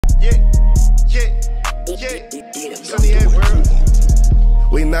78, bro.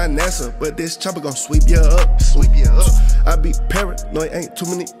 We not NASA, but this chopper gon' sweep you up. I be paranoid, ain't too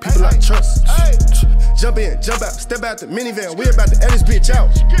many people I trust. Jump in, jump out, step out the minivan. We about to edit this bitch out.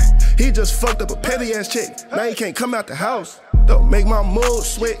 He just fucked up a petty ass chick. Now he can't come out the house. Don't make my mood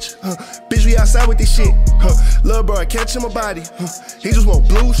switch. Bitch, we outside with this shit. Lil' bro, I catch him a body. He just want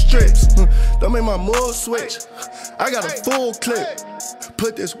blue strips. Don't make my mood switch. I got a full clip.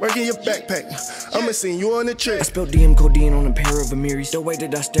 Put this work in your backpack. I'ma send you on the trip. I spilled DM codeine on a pair of Amiris. The way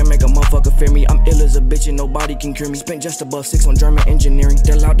that I stare make a motherfucker fear me. I'm ill as a bitch and nobody can cure me. Spent just above 6 on German engineering.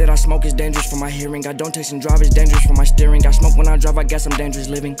 The loud that I smoke is dangerous for my hearing. I don't taste and drive, it's dangerous for my steering. I smoke when I drive, I guess I'm dangerous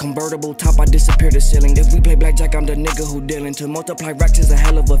living. Convertible top, I disappear the ceiling. If we play blackjack, I'm the nigga who dealing. To multiply racks is a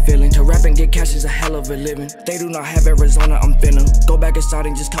hell of a feeling. To rap and get cash is a hell of a living. They do not have Arizona, I'm finna go back inside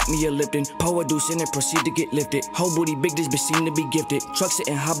and just cop me a Lipton. Pour a deuce in and proceed to get lifted. Whole booty big, this bitch seem to be gifted. Truck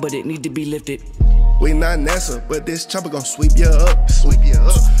sitting hot, but it need to be lifted. We not NASA, but this chopper gon' sweep you up.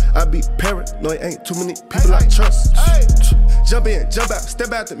 I be paranoid, ain't too many people I trust. Jump in, jump out,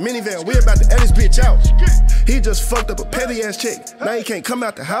 step out the minivan. We about to edit this bitch out. He just fucked up a petty ass chick. Now he can't come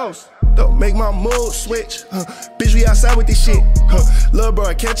out the house. Don't make my mood switch. Bitch, we outside with this shit. Lil' bro,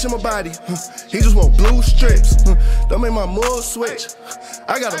 I catch him a body. He just want blue strips. Don't make my mood switch.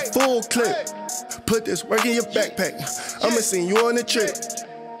 I got a full clip. Put this work in your backpack. I'ma send you on the trip.